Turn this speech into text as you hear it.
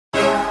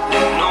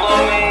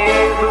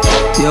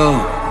Yo,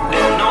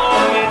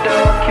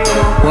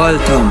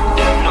 Walton,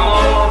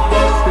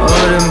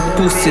 all them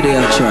pussy they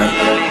a try.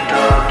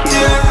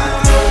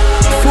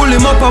 Full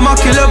him up a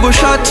Mackie level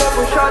shot.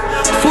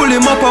 Full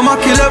him up a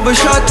Mackie level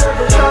shot.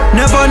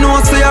 Never know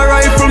say a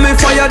rifle me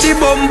fire the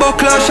bumbo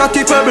clash shot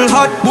the pebble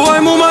hot.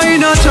 Boy mama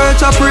in a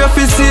church I pray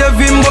fi save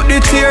him, but the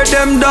tear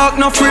them dark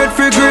no afraid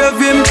fi grave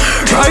him.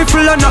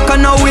 Rifle a knock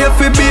and a way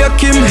fi bake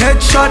him.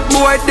 Headshot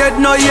boy dead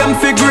no aim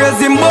fi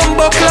graze him.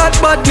 Bumbo clad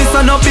badness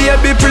and no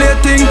baby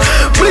plaything.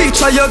 Bleach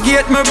a your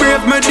gate me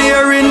brave me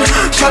daring.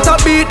 Shot a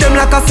beat them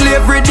like a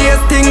slavery days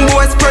thing.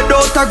 Boy spread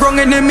out a grung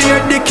in the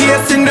mirror the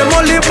casing. Them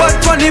only bad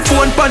funny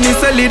phone panny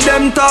selly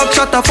them talk.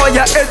 Shot a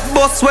fire head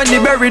bust when they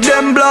bury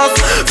them blast.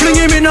 Fling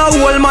him in a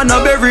hole man a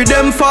bury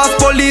them fast.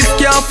 Police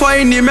can't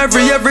find him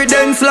every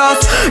evidence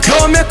lost.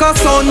 Don't make a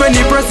sound when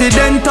the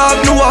president talk.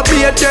 No a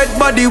be a dead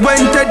body when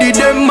Teddy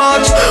them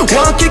march.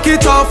 One kick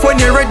it off when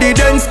you ready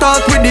then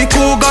start with the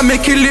cougar. Me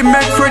kill him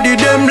make Freddy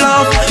them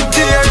laugh.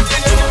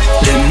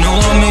 Them know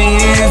me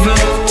evil.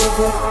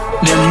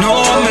 Them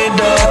know me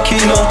dark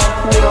you know.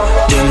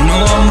 Them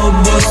know I'm a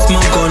bust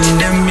my gun.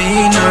 Them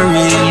me not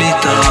really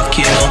talk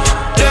you know.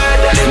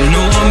 Them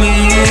know me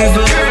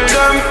evil.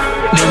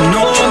 Them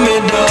know me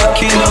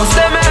dark you know.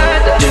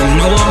 Them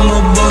know I'm a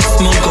bust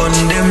my gun.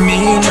 Them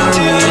me not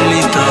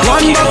really talk.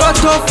 One bag of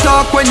tough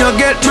talk when you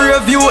get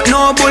brave youth.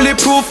 No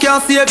bulletproof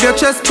can't save your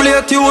chest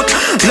plate youth.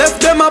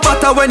 Left them a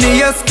batter when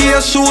the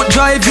SK shoot.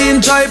 Drive in,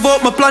 drive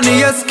out, my plan the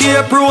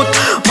escape route.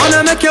 Man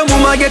I make your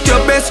mama get your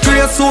best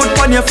grey suit.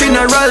 On your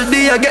funeral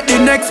day I get the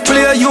next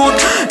player youth.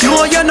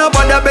 No you no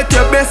bother bet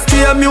your best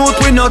stay mute.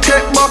 We no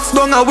take box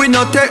down and we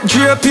no take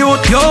drape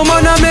youth. Yo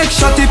man I make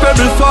shotty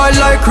pebble fall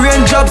like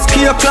rain jobs.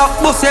 Key clap,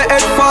 bust your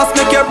head fast,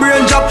 make your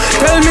brain drop.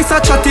 Tell me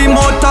such chatty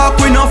mouth talk,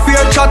 we no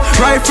fear chat.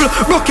 Rifle,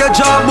 broke your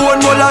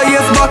jawbone, roll a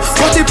ears back.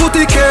 Put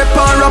the cape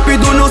and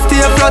rapid, do no stay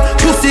flat.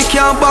 Pussy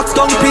can't box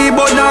down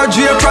P-bun or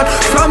J-Prat.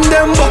 From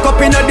them buck up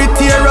in the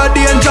tear of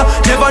danger.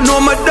 Never know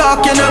my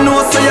dark, you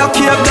know say I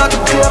keep that.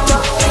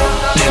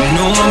 Them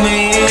know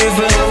me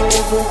evil.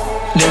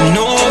 Them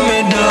know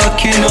me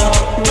dark, you know.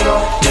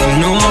 Them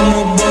know I'm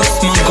a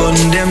bust my gun.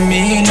 Them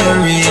me no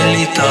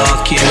really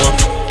talk, you know.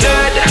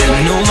 Them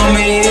know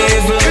me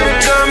evil.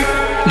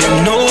 Them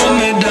know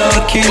me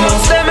dark, you know.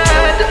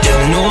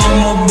 Them know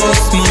I'm a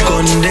bust my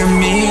gun. Them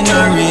me no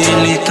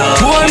really talk.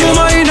 Boy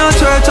mama in a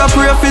church I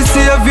pray fi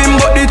save him,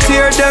 but the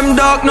tear them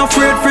dark no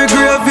afraid fi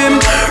grave him.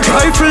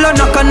 Rifle a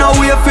knock and a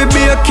way fi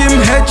bake him.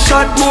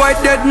 Headshot boy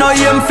dead no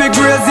aim fi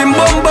graze him.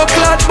 Bumbo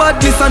clad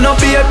badness and no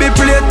baby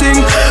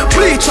plaything.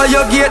 Bleach a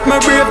your gate me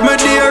brave me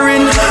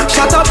daring.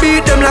 Shot a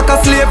beat them like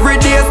a slavery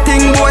days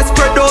thing. Boy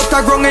spread out a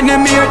grung in the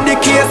mirror the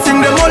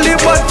casing. Them only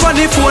bad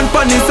funny phone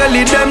panny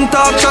selly them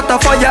talk. Shot a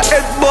fire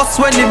head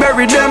bust when they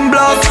bury them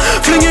blast.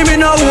 Fling him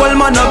in a hole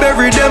man a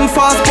bury them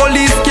fast.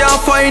 Police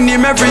can't find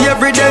him every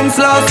evidence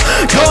lost.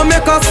 Don't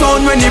make a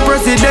sound when the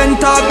president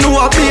talk. No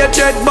a be a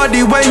dead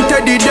body when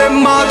Teddy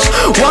them march.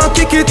 One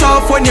kick it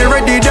off when you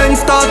ready then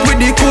start with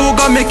the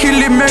cougar. Me kill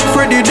him make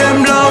Freddy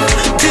them laugh.